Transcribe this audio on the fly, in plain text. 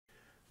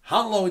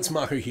Hello, it's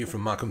Marco here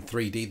from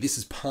Markom3D. This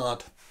is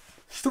part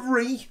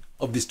 3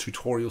 of this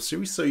tutorial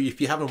series. So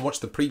if you haven't watched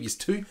the previous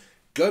 2,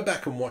 go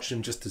back and watch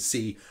them just to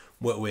see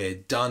what we're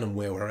done and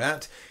where we're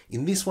at.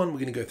 In this one, we're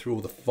going to go through all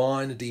the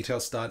finer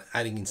details, start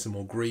adding in some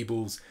more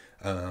greebles.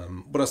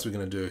 What else are we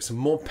going to do? Some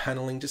more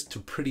paneling just to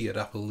pretty it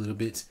up a little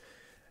bit.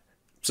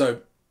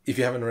 So if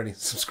you haven't already,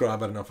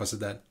 subscribe. I don't know if I said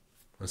that.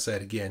 I'll say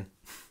it again.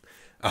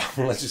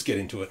 Let's just get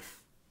into it.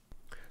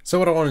 So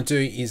what I want to do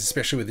is,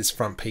 especially with this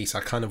front piece,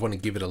 I kind of want to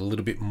give it a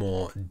little bit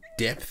more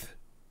depth.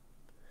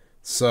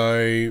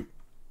 So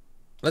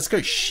let's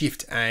go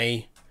Shift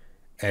A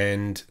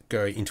and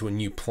go into a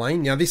new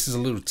plane. Now this is a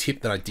little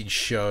tip that I did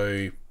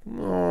show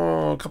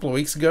a couple of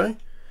weeks ago.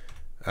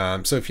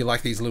 So if you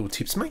like these little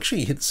tips, make sure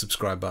you hit the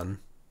subscribe button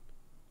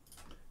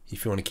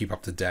if you want to keep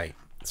up to date.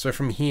 So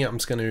from here, I'm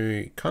just going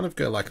to kind of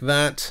go like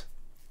that,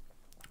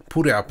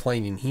 put our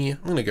plane in here.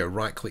 I'm going to go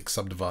right click,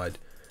 subdivide,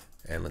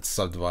 and let's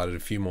subdivide it a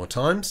few more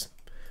times.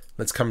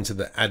 Let's come into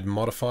the add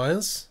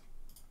modifiers.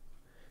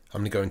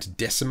 I'm going to go into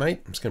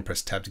decimate. I'm just going to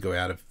press tab to go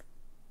out of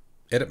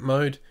edit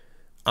mode,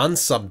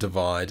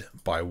 unsubdivide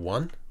by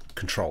 1,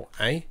 Control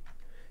A,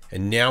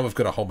 and now we've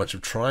got a whole bunch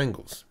of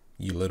triangles.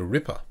 You little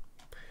ripper.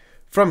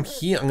 From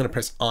here, I'm going to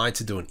press I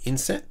to do an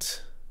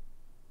inset,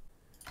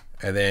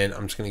 and then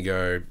I'm just going to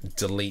go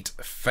delete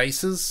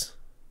faces.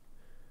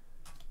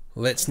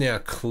 Let's now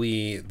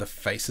clear the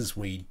faces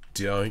we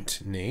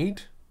don't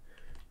need,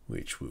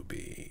 which will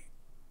be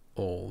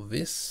all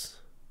this.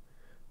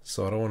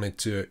 So I don't want it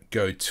to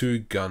go too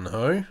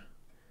gun-ho.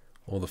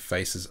 All the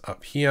faces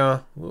up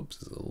here. Whoops,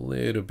 there's a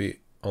little bit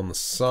on the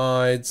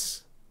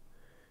sides,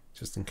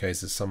 just in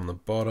case there's some on the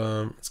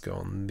bottom. Let's go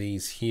on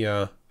these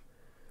here.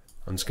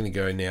 I'm just going to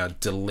go now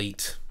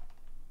delete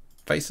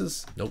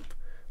faces. Nope.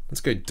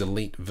 Let's go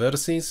delete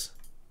vertices.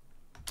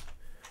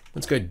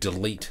 Let's go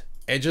delete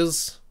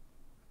edges.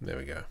 There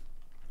we go.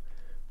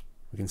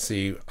 We can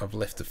see I've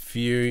left a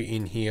few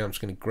in here. I'm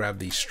just going to grab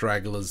these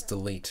stragglers,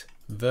 delete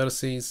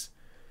vertices.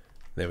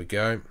 There we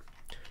go.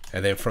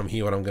 And then from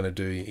here, what I'm going to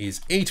do is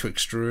E to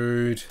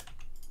extrude.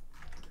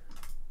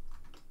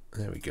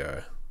 There we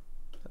go.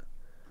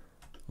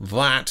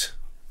 That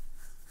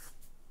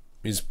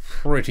is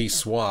pretty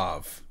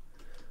suave.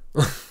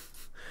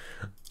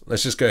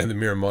 Let's just go in the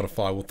mirror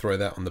modifier. We'll throw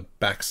that on the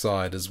back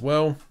side as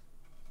well.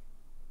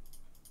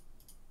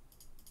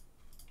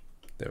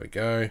 There we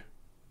go.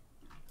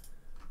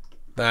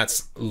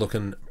 That's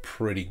looking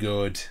pretty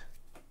good.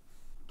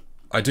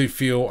 I do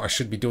feel I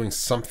should be doing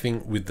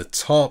something with the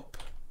top.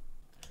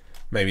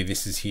 Maybe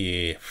this is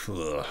here.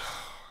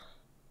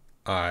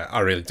 I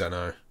really don't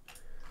know.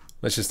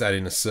 Let's just add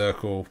in a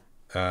circle.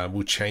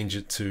 We'll change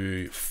it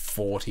to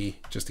 40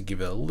 just to give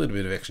it a little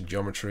bit of extra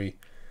geometry.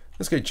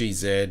 Let's go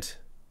GZ.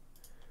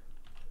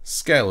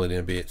 Scale it in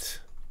a bit.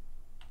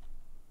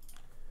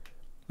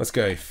 Let's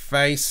go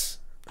face.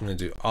 I'm going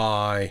to do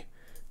I.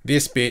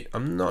 This bit,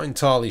 I'm not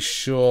entirely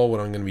sure what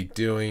I'm going to be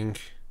doing.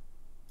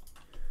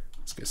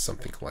 Let's get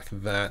something like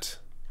that.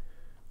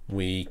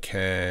 We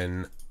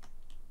can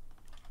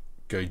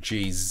go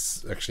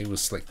G's. Actually, we'll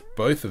select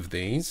both of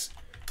these.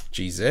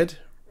 GZ,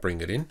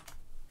 bring it in.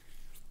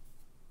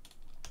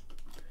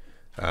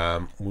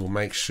 We'll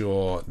make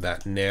sure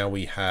that now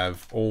we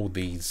have all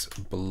these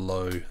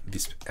below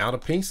this outer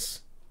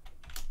piece.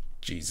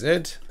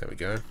 GZ, there we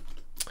go.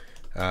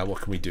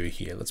 What can we do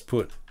here? Let's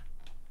put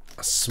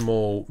a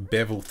small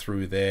bevel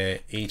through there,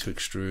 E to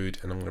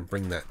extrude, and I'm going to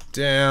bring that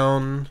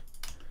down.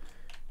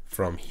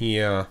 From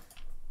here,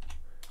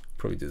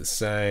 probably do the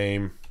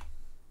same.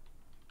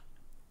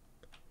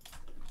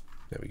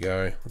 There we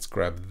go. Let's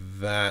grab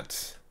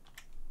that.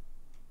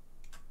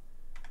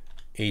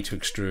 E to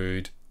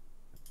extrude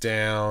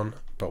down,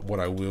 but what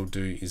I will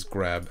do is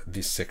grab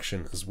this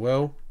section as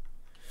well.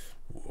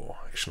 Ooh,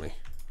 actually,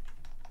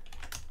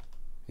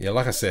 yeah,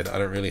 like I said, I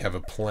don't really have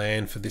a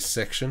plan for this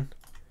section.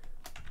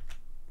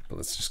 But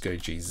let's just go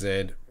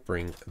GZ,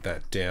 bring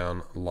that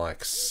down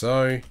like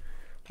so.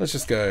 Let's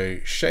just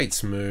go shade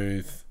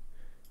smooth,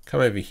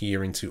 come over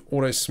here into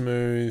auto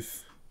smooth.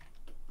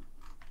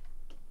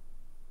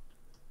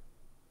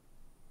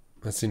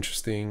 That's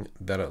interesting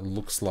that it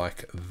looks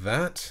like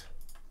that.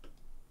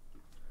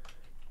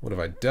 What have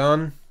I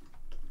done?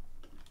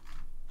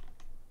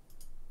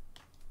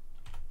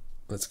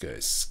 Let's go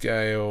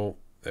scale.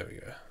 There we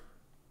go.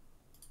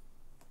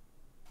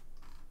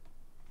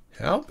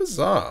 How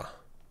bizarre.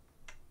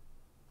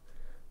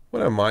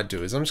 What I might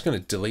do is I'm just going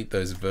to delete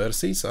those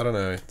vertices. I don't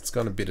know, it's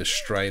gone a bit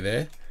astray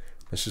there.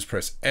 Let's just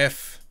press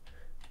F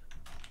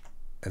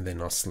and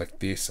then I'll select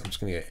this. I'm just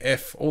going to go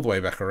F all the way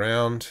back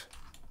around.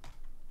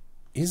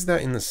 Is that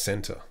in the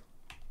center?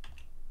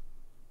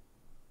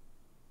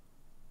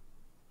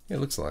 Yeah,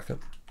 it looks like it.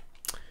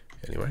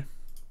 Anyway,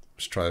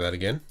 let's try that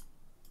again.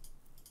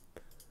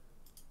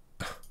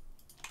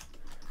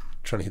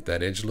 Trying to hit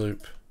that edge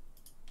loop.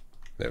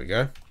 There we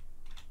go.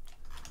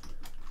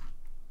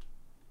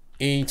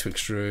 E to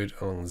extrude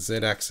along the Z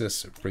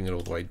axis, bring it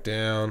all the way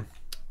down.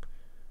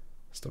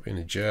 Stop being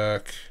a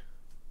jerk.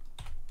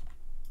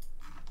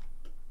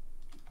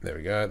 There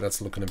we go,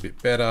 that's looking a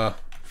bit better.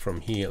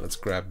 from here, let's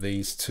grab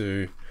these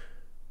two,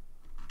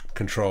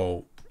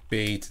 Control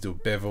B to do a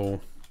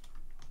bevel.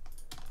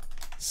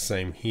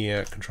 Same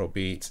here, Control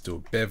B to do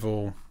a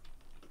bevel.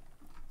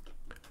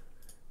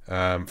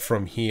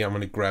 From here, I'm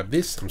going to grab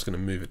this. I'm just going to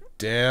move it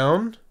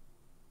down.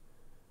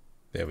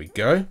 There we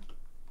go.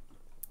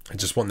 I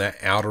just want that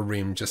outer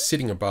rim just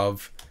sitting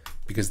above,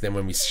 because then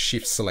when we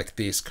shift select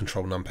this,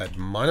 Control numpad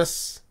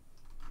minus,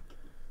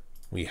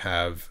 we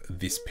have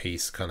this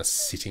piece kind of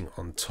sitting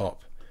on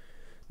top.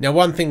 Now,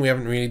 one thing we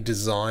haven't really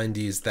designed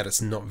is that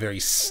it's not very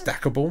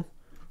stackable.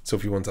 So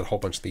if you wanted a whole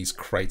bunch of these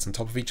crates on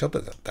top of each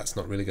other, that's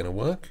not really going to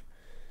work.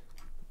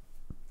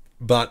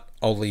 But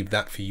I'll leave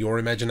that for your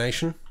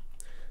imagination.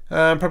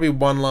 Probably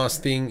one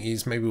last thing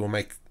is maybe we'll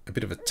make a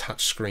bit of a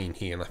touch screen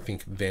here, and I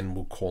think then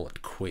we'll call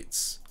it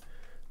quits.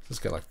 Let's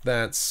go like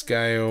that.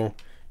 Scale,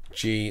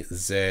 G,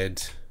 Z.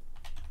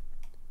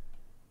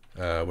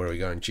 Where are we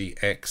going?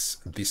 GX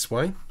this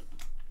way.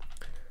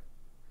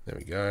 There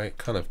we go.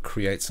 Kind of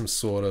create some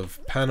sort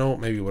of panel.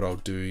 Maybe what I'll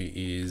do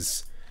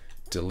is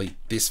delete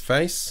this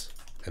face,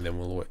 and then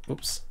we'll,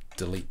 oops,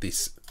 delete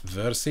this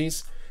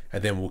vertices,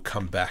 and then we'll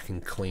come back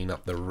and clean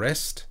up the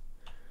rest.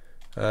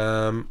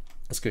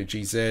 Let's go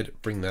GZ,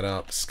 bring that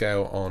up,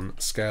 scale on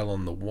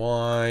the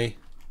Y.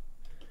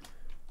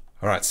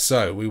 All right,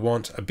 so we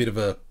want a bit of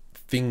a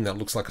thing that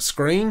looks like a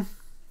screen.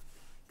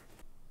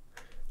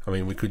 I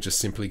mean, we could just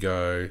simply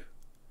go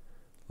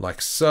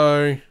like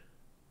so.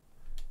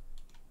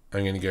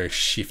 I'm going to go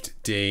Shift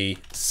D,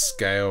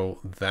 scale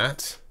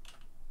that.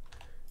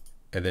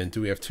 And then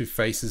do we have two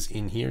faces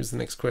in here is the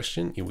next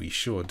question. Yeah, we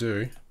sure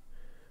do.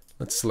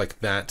 Let's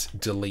select that,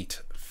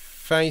 delete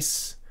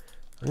face.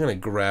 I'm going to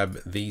grab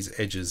these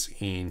edges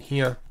in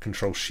here,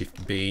 Control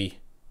Shift B.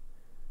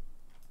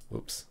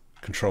 Whoops,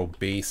 Control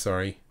B,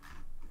 sorry.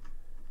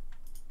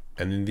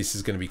 And then this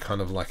is going to be kind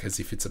of like as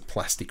if it's a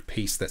plastic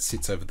piece that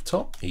sits over the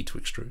top. E to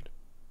extrude.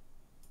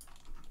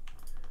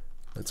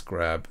 Let's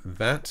grab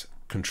that,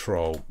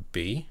 Control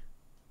B.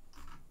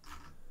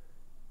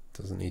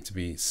 Doesn't need to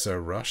be so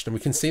rushed. And we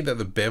can see that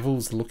the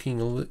bevel's looking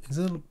a little, is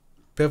the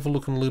bevel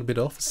looking a little bit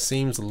off? It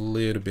seems a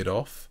little bit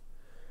off.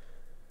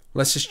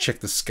 Let's just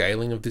check the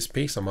scaling of this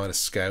piece. I might have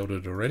scaled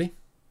it already.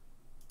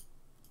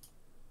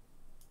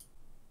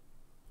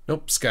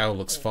 Nope, scale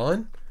looks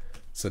fine.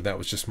 So that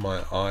was just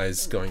my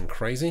eyes going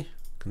crazy,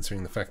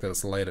 considering the fact that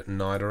it's late at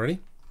night already.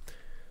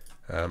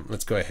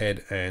 Let's go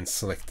ahead and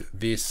select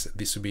this.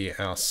 This will be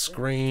our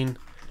screen,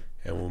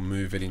 and we'll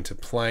move it into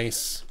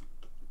place.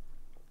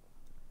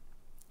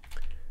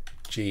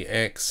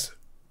 GX,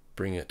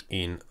 bring it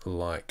in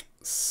like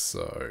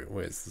so.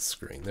 Where's the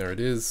screen? There it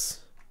is.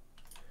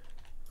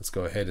 Let's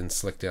go ahead and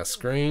select our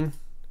screen.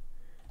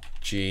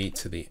 G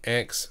to the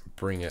X,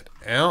 bring it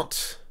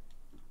out.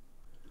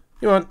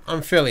 You know what?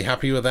 I'm fairly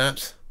happy with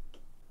that.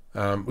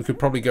 We could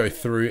probably go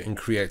through and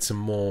create some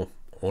more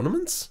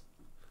ornaments,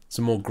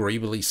 some more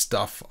greebly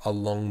stuff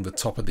along the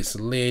top of this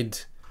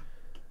lid.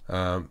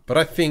 But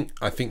I think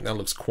that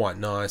looks quite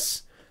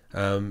nice.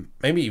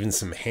 Maybe even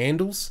some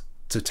handles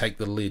to take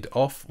the lid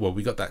off. Well,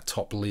 we got that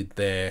top lid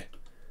there.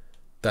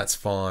 That's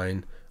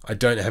fine. I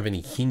don't have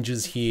any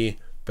hinges here,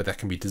 but that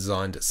can be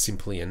designed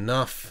simply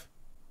enough.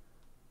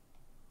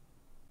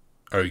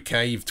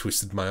 Okay, you've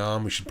twisted my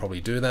arm. We should probably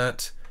do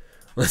that.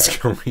 Let's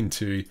go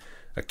into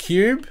a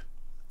cube.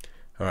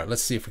 All right,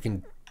 let's see if we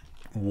can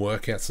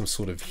work out some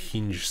sort of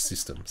hinge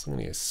system. So I'm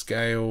going to go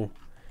scale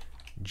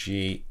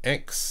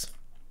GX.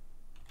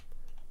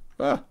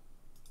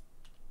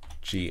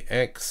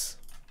 GX,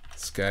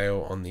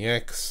 scale on the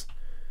X.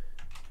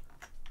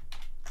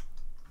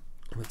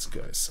 Let's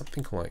go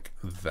something like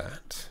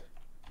that.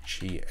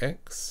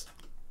 GX.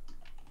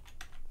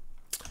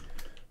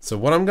 So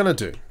what I'm going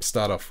to do,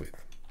 start off with,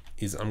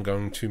 is I'm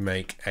going to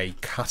make a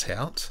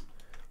cutout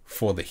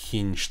for the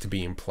hinge to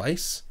be in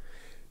place.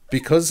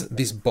 Because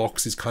this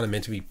box is kind of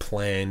meant to be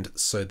planned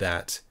so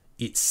that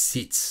it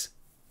sits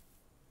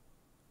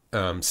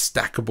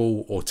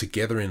stackable or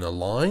together in a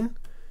line,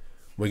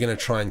 we're going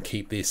to try and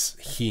keep this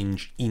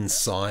hinge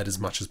inside as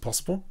much as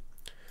possible.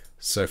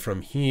 So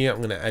from here, I'm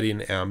going to add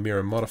in our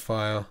mirror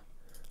modifier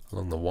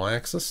along the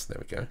y-axis. There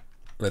we go.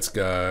 Let's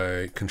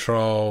go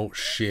Control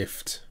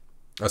Shift,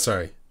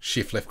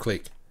 Shift left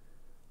click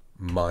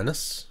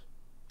minus.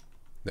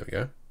 There we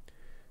go.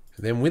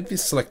 And then with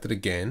this selected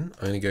again,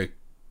 I'm going to go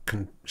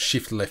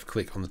Shift left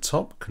click on the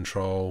top,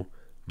 Control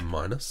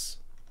minus.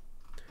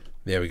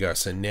 There we go.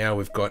 So now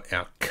we've got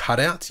our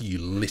cutout, you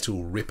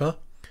little ripper.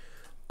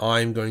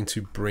 I'm going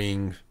to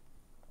bring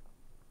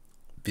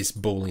this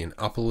boolean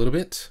up a little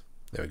bit.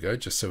 There we go,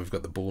 just so we've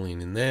got the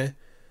boolean in there.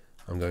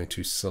 I'm going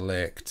to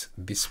select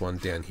this one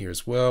down here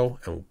as well,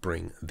 and we'll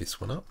bring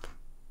this one up.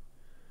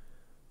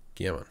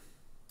 Come on,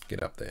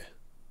 get up there.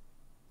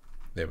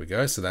 There we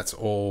go, so that's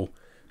all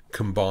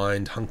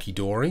combined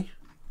hunky-dory.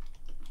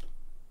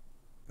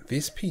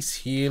 This piece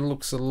here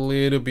looks a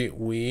little bit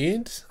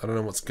weird. I don't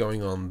know what's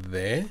going on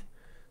there.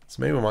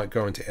 So maybe I might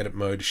go into edit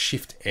mode,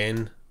 Shift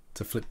N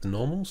to flip the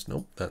normals.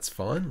 Nope, that's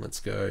fine.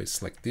 Let's go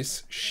select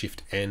this,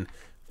 Shift N,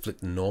 flip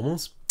the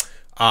normals.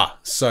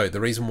 So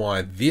the reason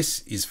why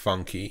this is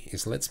funky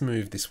is, let's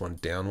move this one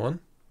down one.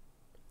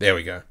 There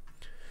we go.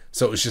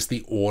 So it was just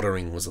the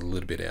ordering was a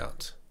little bit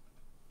out.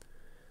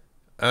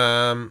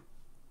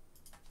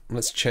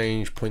 Let's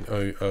change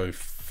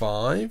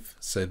 0.005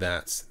 so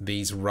that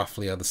these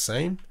roughly are the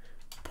same.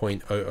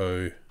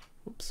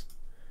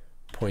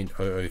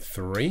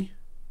 0.003.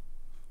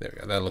 There we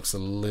go. That looks a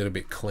little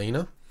bit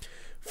cleaner.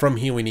 From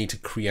here, we need to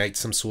create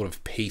some sort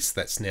of piece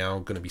that's now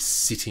going to be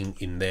sitting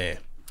in there.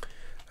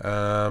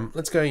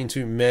 Let's go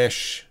into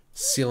Mesh,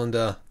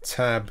 Cylinder,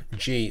 Tab,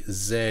 G,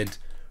 Z,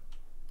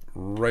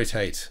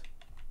 Rotate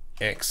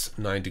X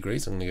 9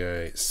 degrees. I'm going to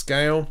go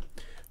Scale.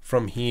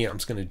 From here, I'm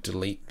just going to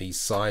delete these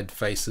side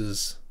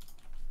faces.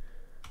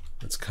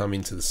 Let's come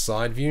into the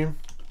side view.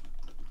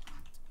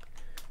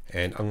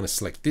 And I'm going to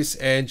select this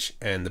edge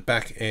and the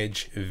back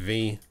edge,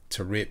 V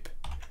to rip,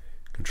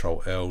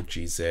 Control L,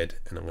 GZ,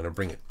 and I'm going to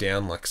bring it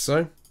down like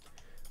so.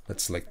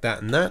 Let's select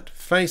that and that,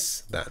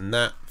 face, that and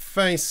that,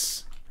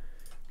 face.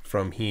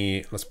 From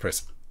here, let's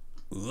press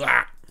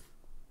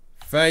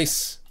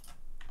face,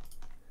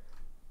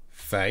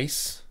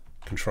 face,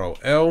 Control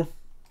L.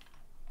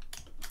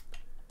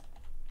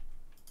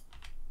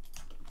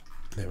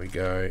 There we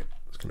go.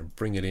 Just going to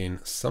bring it in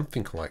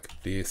something like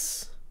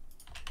this.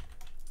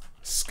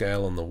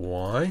 Scale on the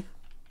Y.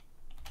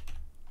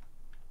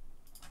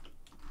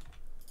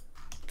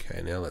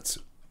 Okay, now let's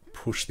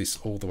push this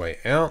all the way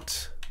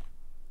out.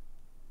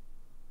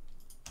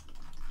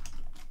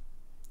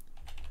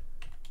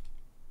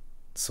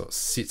 So it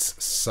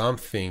sits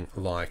something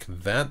like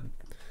that.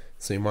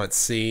 So you might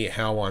see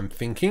how I'm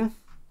thinking.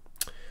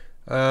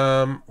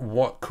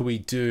 What could we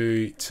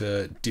do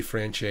to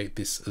differentiate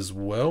this as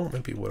well?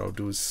 Maybe what I'll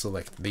do is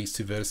select these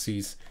two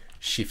vertices,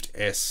 Shift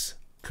S,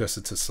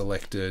 cursor to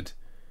selected.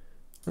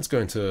 Let's go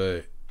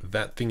into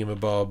that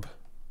thingamabob,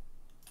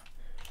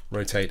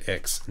 rotate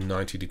X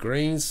 90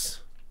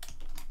 degrees.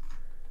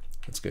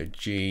 Let's go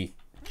G,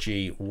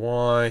 G,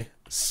 Y,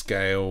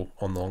 scale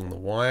along the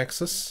Y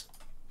axis.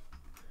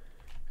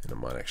 And I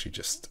might actually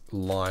just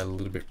lie a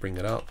little bit, bring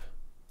it up.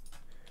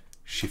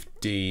 Shift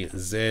D,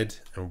 Z, and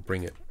we'll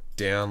bring it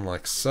down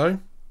like so.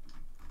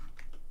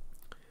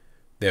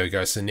 There we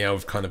go. So now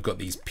we've kind of got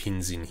these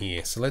pins in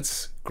here. So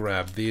let's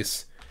grab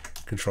this,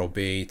 Control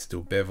B to do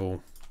a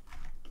bevel.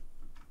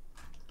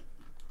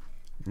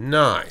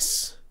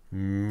 Nice.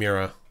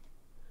 Mirror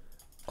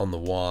on the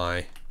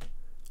Y.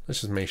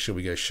 Let's just make sure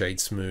we go shade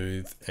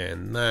smooth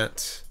and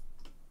that.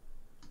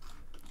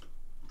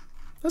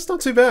 That's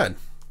not too bad.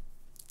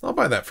 I'll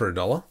buy that for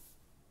 $1.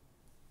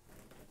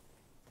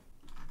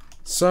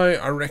 So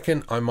I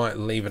reckon I might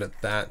leave it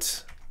at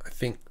that. I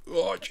think,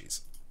 oh jeez,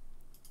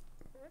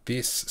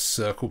 this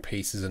circle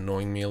piece is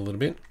annoying me a little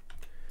bit.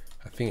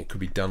 I think it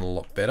could be done a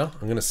lot better.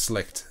 I'm going to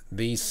select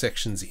these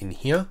sections in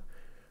here,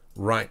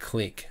 right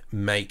click,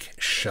 make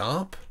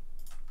sharp.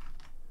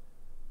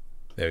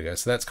 There we go.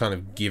 So that's kind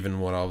of given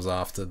what I was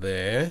after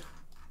there.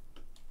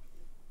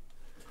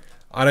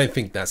 I don't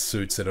think that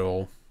suits at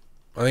all.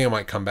 I think I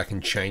might come back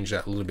and change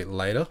that a little bit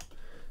later.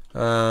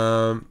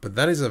 But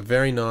that is a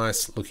very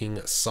nice looking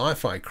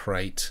Scifi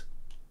crate.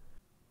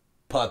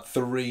 Part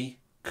 3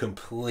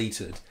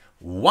 completed.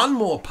 One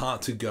more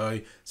part to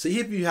go. So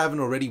if you haven't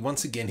already,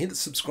 once again, hit the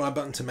subscribe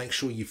button to make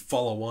sure you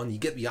follow on. You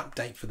get the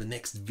update for the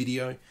next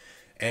video.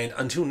 And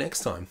until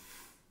next time.